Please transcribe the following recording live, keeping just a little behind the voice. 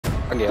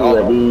I get Who all are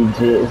of them. these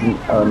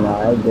jits? Oh no,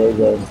 I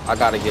did. I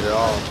gotta get it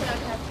all.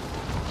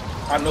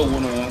 I know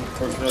one of them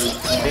for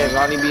sure. Yeah,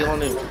 Ronnie be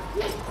on it.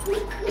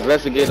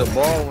 Investigate a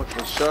ball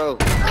for sure.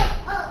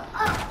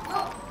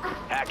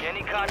 Hack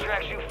any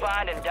contracts you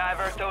find and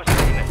divert those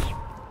payments.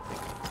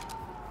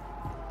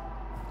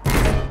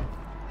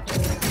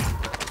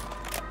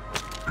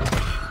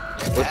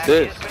 What's Hack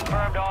this? is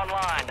confirmed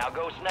online. Now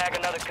go snag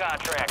another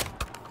contract.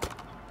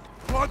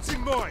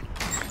 Planting mine.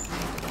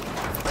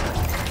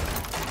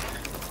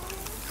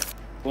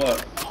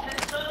 What?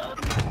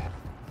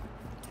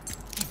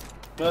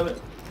 Smell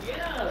it?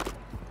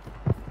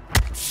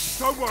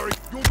 Don't worry,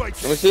 you'll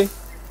make Let me it. see.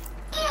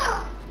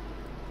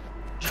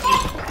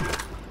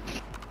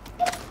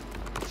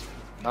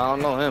 I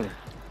don't know him.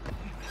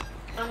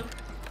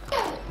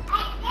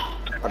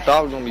 I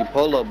thought it was gonna be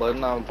Polo, but it's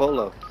not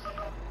Polo.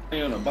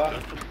 He on the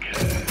bottom.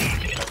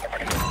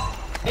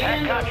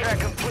 Hack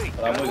contract complete.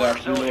 I Good got work,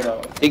 three soldier.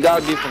 load out. He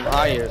gotta be from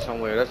higher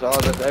somewhere. That's all.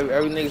 That's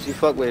every nigga she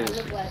fuck with.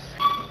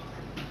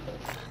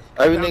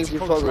 Every nigga she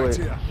fuck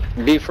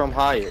with be from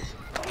higher.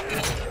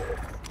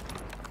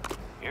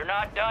 You're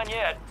not done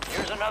yet.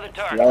 Here's another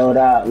target. Load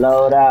up,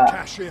 load up.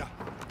 Cash here.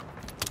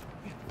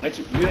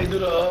 You ain't do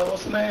the,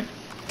 what's the name?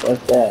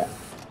 What's that?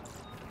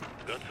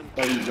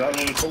 Oh, you dropped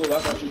on the pool. I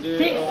thought you did.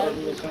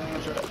 Do a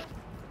contract.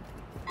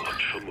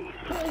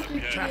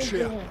 Cash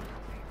here.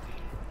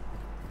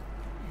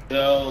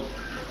 Yo,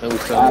 And we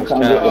I selling this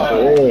come get the cat.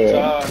 bread.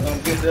 Todd,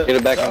 don't get that. Get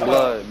it back in Todd.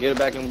 blood. Get it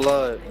back in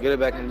blood. Get it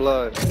back in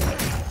blood.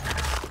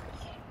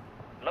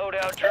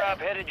 Loadout drop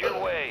headed your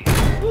way.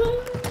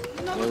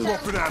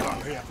 Dropping ammo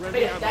here.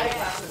 Ready ammo.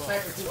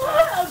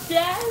 What up,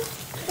 Jazz?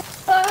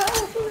 You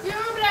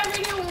remember that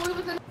video when we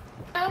was in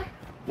the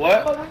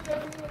What?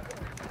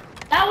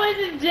 That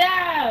wasn't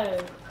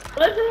Jazz.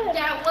 Was it?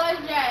 That was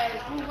Jazz.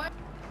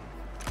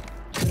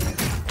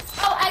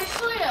 Oh,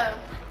 actually,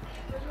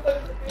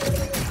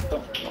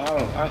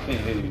 I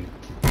can't hear you.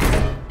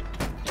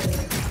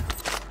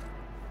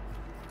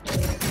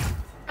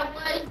 that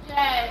was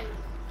Jazz.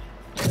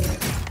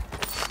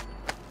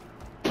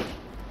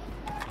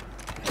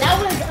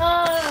 That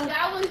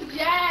was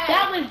Jazz.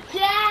 That was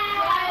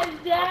Jazz.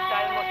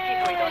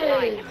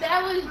 Jazz.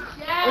 That was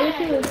Jazz.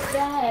 This was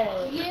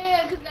Jazz.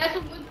 Yeah, because that's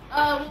what we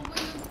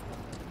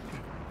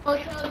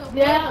hotels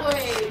Yeah.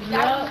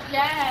 That was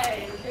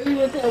Jazz. We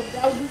went to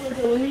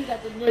when he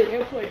got the new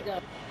airport though.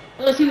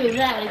 Oh, she was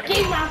mad. Like,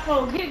 give my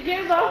phone,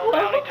 give my All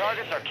bounty phone.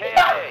 targets are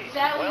KIA.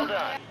 That Well was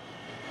done.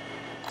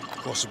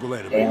 Possible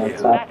enemy Damn, here.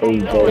 top three,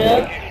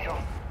 Yeah.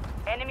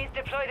 Enemies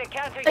deploy the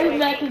counter Hey,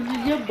 back to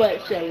your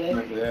butt, Shelly.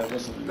 Yeah,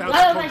 listen. Bounty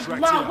I was like,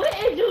 contract Mom, here. what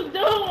is you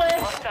doing?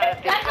 That's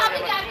how we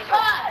got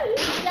caught.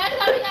 That's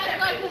how we got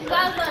caught because I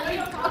was like, you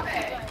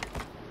talking.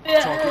 Yeah,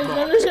 Talk and about-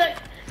 then it's like,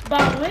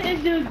 Mom, what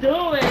is you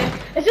doing?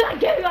 And she's like,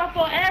 give me my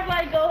phone.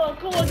 Everybody go home.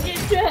 Come on, get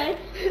Trey.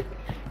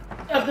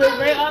 I'm doing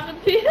right on the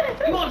piece.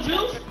 You want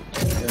juice?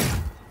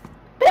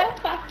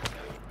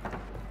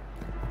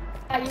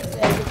 How you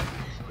say it?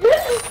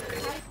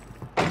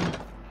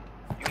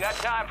 You got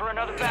time for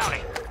another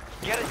bounty.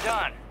 Get it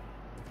done.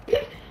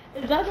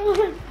 Is that the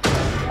one?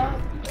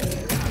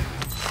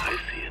 I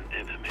see an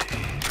enemy.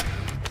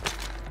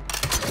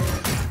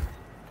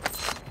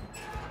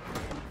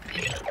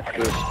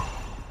 Good.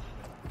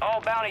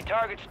 All bounty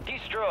targets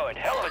destroyed.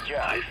 Hell of a job.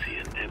 I see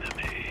an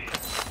enemy.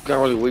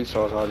 Got really weak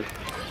sauce, Hardy.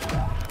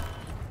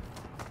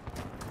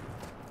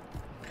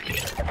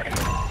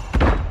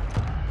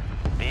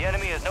 The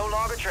enemy is no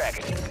longer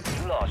tracking you.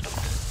 You lost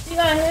them. You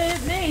gotta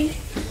hit me.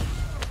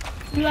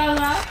 You got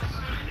what?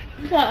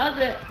 You got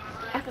other.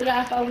 I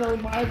forgot if I was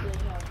on my other.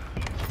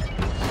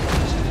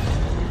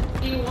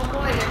 You want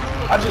more than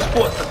I just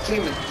fought the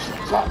team and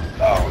dropped.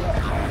 Oh,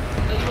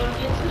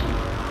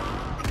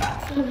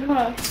 you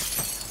want to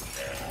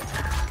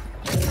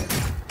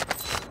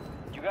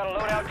get You got a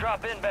loadout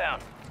drop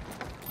inbound.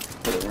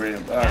 no.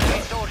 Ran by.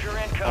 Enemy soldier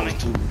I incoming.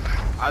 was too.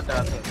 I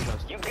thought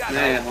that. You got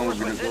Man,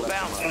 reinforcements I'm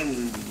inbound.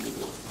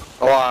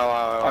 Oh,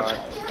 all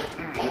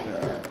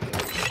right.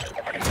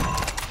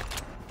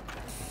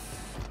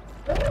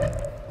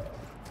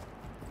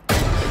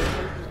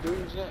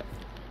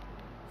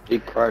 He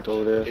cracked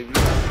over there.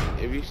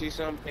 If you see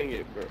something, ping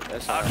it, bro.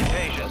 That's all.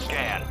 Occupation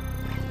scan.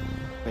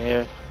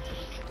 Yeah.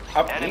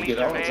 I ping Enemy it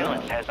all the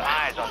surveillance time. has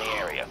eyes on the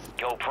area.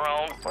 Go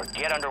prone or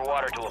get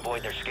underwater to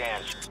avoid their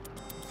scans.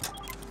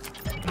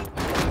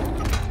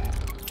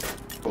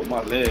 Put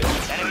my legs.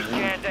 Enemy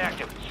scans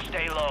active.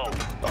 Stay low.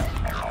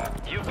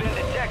 You've been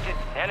detected.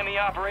 Enemy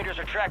operators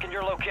are tracking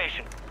your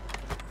location.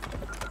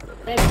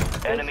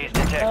 Enemies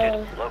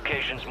detected.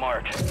 Locations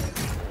marked.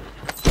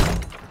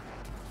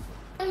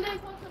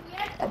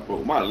 I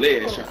broke my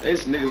legs.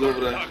 There's niggas over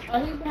there.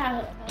 Oh, he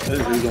got This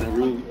niggas on the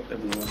roof.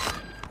 Everyone.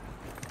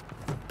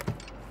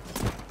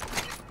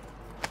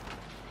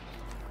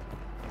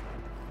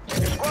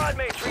 Your squad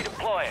mates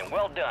redeploying.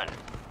 Well done.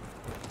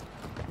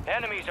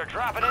 Enemies are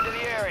dropping into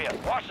the area.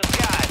 Watch the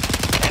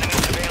skies. Enemy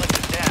surveillance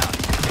is down.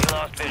 They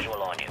lost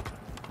visual on you.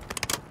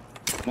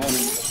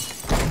 Money.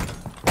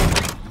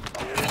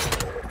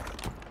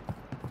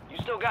 You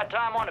still got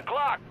time on the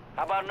clock.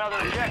 How about another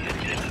objective?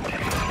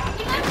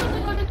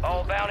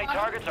 All bounty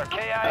targets are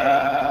KIA.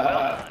 Well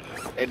done.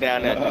 They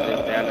down there,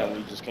 down there where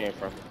we just came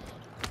from.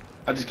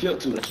 I just killed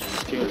two. You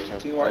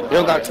You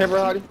don't got timber,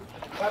 Hardy?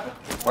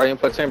 Why you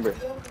didn't put timber?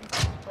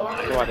 Go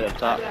out there up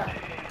top.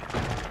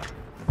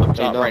 Up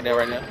top, right there,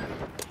 right now.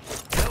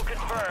 Kill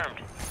confirmed.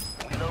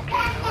 We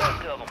located the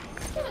rest of them.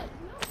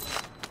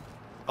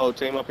 Oh,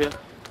 team up here?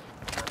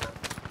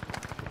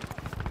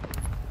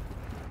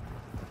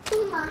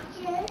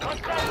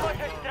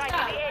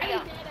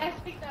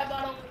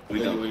 We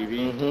got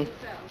Mm-hmm.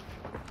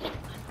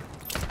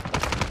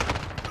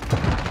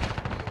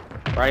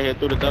 Right here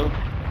through the door.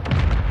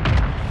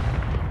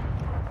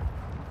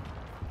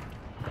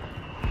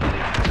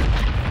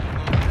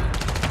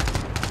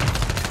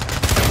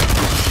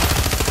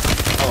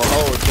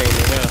 Oh, came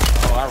in there.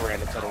 Oh, I ran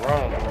into the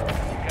wrong one.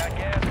 Got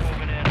gas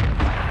moving in.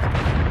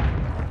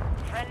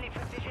 Friendly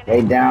precision.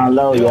 They down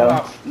low,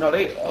 yo. No,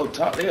 they up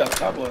top. They up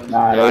top of us.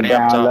 Nah, Nah, they they up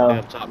down top, low. they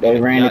up top. They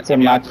ran into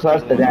my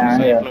cluster down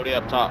here. No, they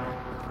up top.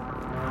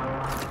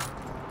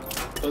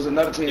 There's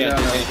another team Yeah,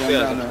 down they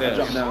there. upstairs,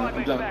 Jump down. Squad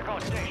mates back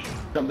on station.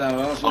 Jump down. I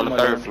don't see On the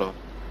nobody third down. floor.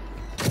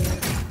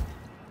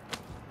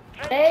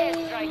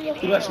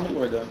 Who got smoke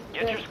right there?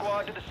 Get your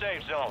squad to the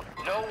safe zone.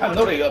 No I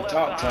know one they up left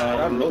top, behind. Todd.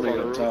 I know they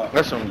up top.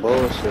 That's some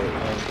bullshit,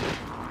 man.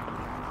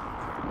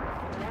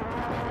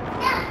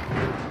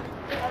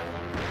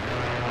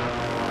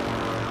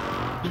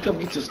 You come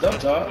get your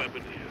stuff, Todd.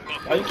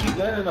 Why you keep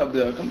landing up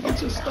there? Come get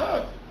your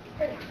stuff.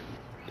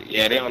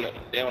 Yeah, they on the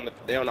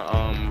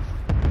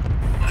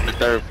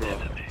third floor.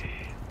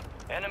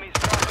 Enemies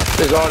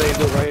This is all they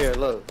do right here.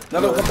 Look.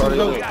 No, That's come all they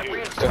through.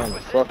 do. Stay on the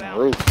fucking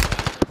roof.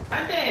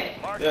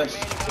 Yes.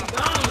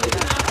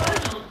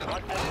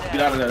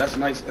 Get out of there. That's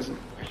nice. That's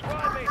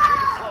Squad mates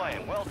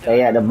redeploying. Well done.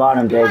 They at the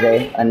bottom,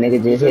 JJ. A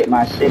nigga just hit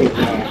my shit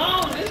again.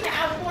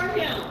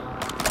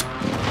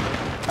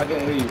 I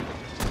can't hear you.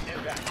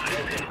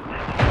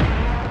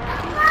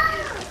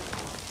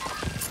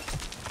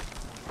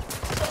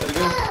 Say it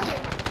again.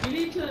 You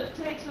need to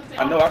take something.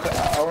 I know I could.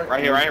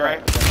 Right here,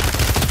 right.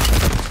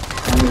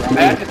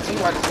 I can see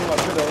my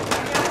pillow.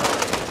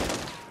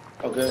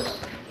 Okay.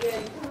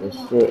 Good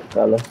shit,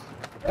 fella.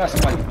 Got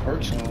somebody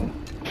perch on.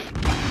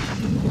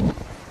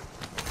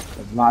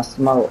 It's my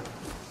smoke.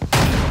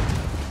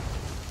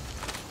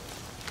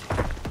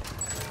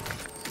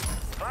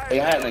 Hey,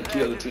 I had to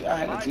kill the team. I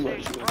had to team up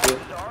shit up there.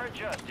 Are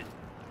adjusted.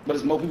 But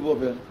there's more people up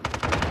here.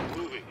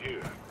 Moving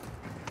here.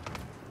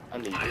 I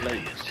need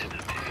plates.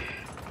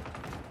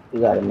 You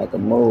gotta make a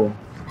move.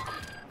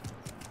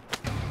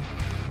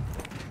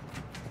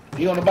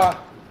 He on the bar.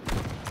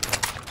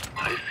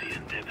 I see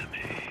an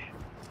enemy.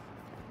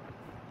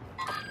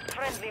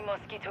 Friendly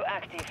mosquito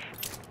active.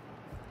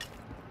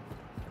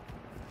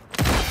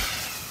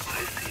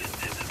 I see an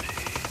enemy.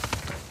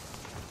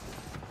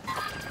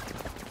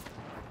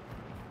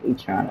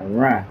 He trying to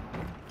run.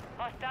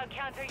 Hostile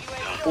counter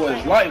UAV. For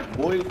his life,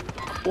 boy.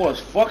 For his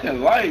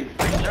fucking life.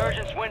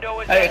 Resurgence window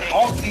is Hey, ending.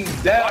 hawk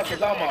these down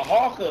because I'm a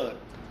hawker.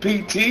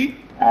 PT.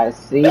 I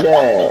see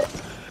that.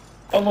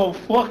 I'm a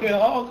fucking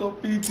hawker,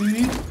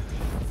 PT.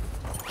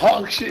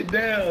 Hawk shit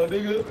down,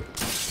 nigga.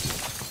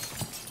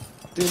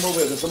 Team over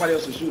here, 'cause somebody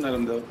else is shooting at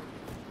him, though.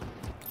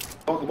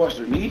 Hawker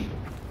Buster, me?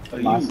 Or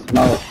My you?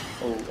 smoke.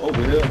 Oh,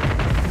 over here.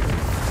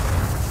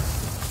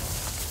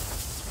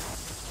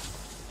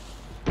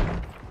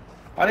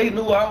 I didn't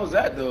know where I was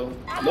at, though.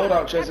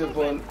 Loadout chasing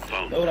for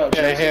loadout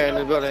Yeah, chasing. here in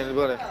the building, in the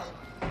building.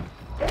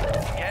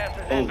 Gas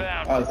is Oh,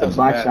 inbound. oh, It's a that's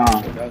bunch bad.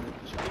 on.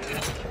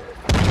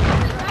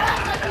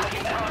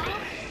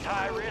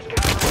 High risk,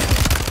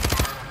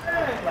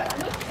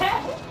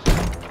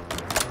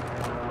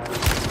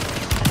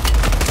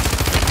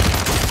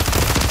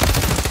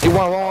 He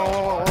one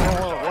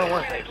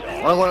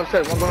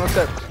upset.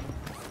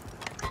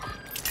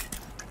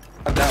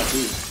 I'm down,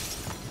 too.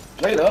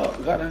 Played up.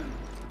 We got that.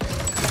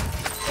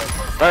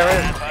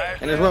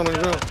 Right. In his room,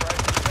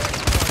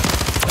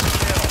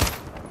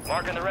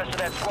 Marking the rest of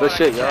that squad Good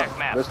shit, on y'all. your attack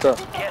map. Good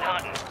stuff. Get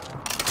hunting.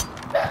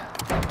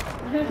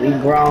 We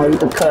grown. You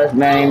can cuss,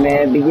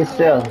 man. Be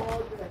yourself. Okay,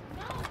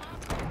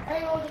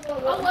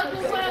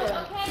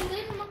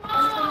 leave him alone.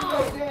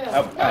 I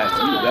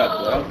you that,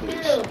 boy.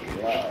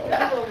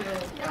 Wow.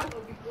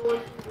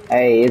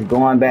 Hey, it's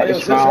going back to Hey,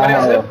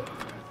 stronghold.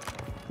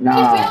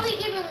 Nah. He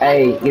really giving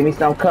Hey, give me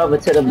some cover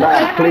to the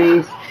back,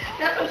 please.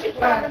 Oh,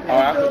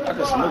 I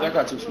can smoke. I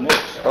got two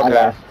smokes.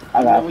 Okay.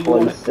 I got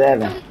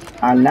 47.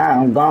 I'm not.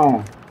 I'm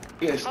gone.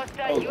 Yes. Oh,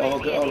 okay.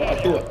 Oh,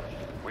 I'll do it.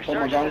 Oh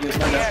my God, I'm getting Resurgence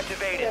sniped.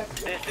 activated.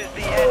 This is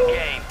the end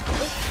game.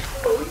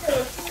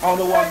 I don't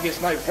know where I'm getting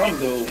sniped from,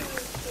 though.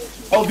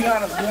 Oh, be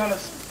honest.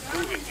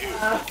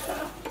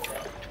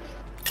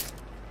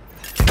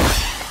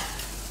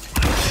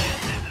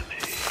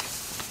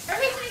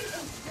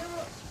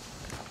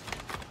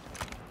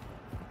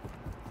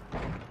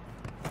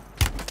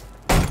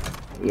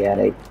 Yeah,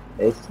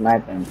 they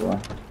sniping, boy.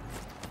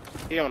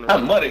 He on the I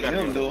roof. mudded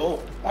him,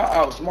 though. I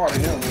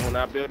outsmarted him. When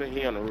I build it,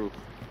 he on the roof.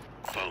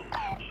 Phone.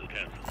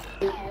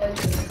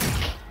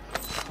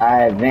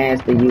 I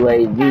advanced the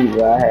UAV,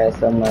 bro. I had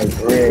so much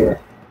bread.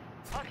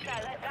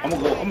 I'm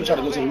gonna try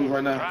to go to the roof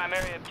right now.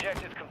 Primary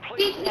objective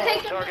complete.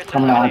 Targets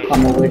Come on, I'm eliminated.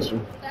 coming with you.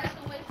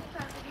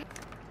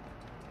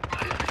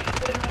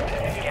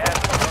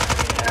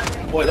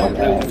 Boy, don't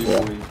play with me,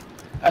 boy.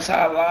 That's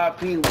how live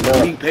people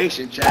Look, be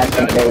patient, Jack. I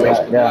think they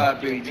right there.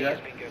 Live people, Jack.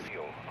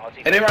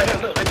 And they right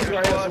here, look, they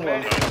right here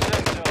somewhere.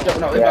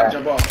 Jumping out, they about to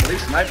jump off. They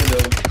sniping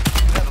though.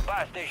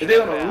 Is they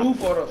on the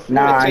roof or the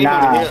Nah,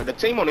 nah. The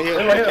team on the hill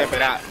finna camp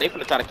it out. They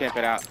finna try to camp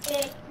it out.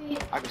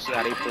 I can see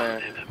how they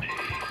playing.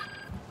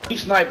 He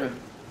sniping.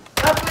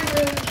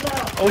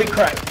 Oh, he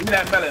cracked. Give me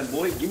that melon,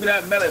 boy. Give me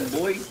that melon,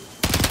 boy.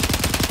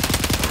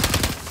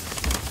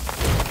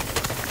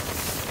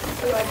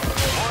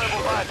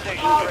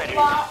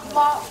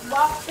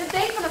 The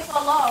thing's gonna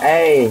fall off.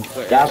 Hey,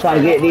 y'all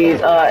trying to get these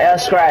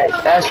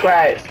airstrikes,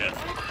 airstrikes.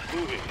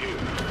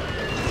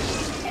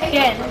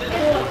 Again.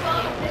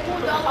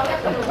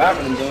 I'm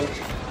clapping him, though.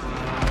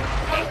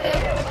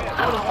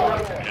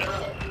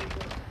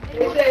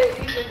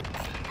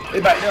 They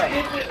back there.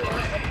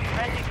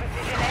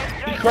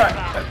 He cracked.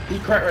 He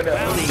cracked right there.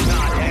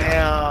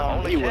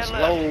 Damn, he was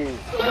low.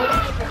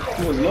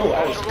 He was low.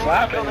 I was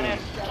clapping him.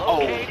 Oh,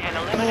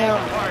 damn.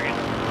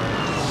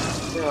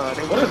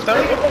 What is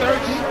 30? What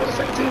 30 team? What the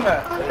second team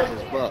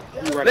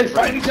at? They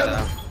fighting each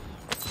other.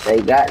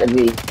 They got to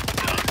be.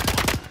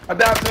 I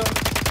down to him.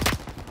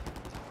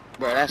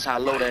 Bro, that's how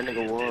low that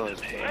nigga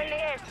was.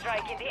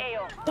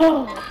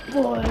 Oh,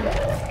 boy.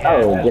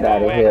 Oh, get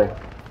out of here.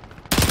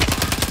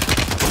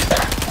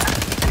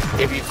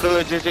 If you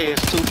could, just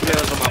it's 2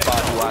 players on my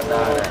body while I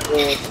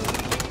died.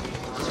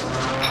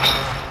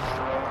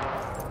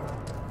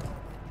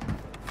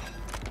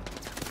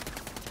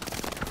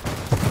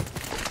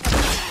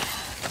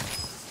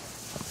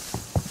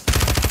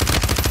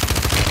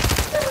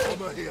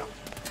 Over here.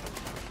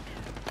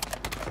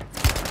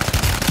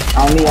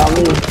 On me, on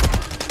me.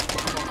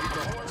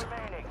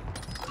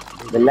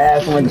 The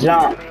last one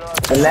jumped.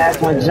 The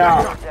last one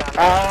jumped.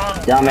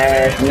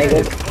 Dumbass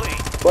nigga.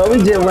 Well, we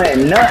just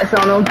went nuts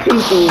on them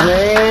people,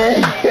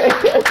 man.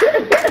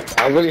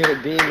 I really hit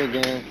a beam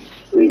again.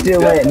 We just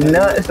went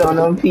nuts on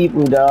them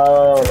people,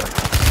 dog.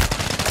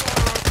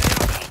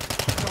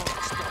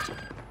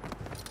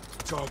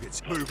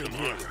 Targets moving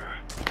here.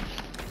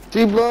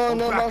 She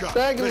blowing up my Back up.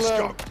 second Let's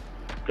level. go.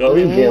 Bro,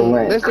 we just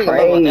went This nigga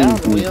level down.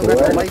 We crazy, don't got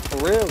no boy. life for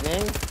real,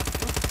 gang.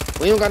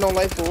 We don't got no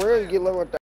life for real. You get level down.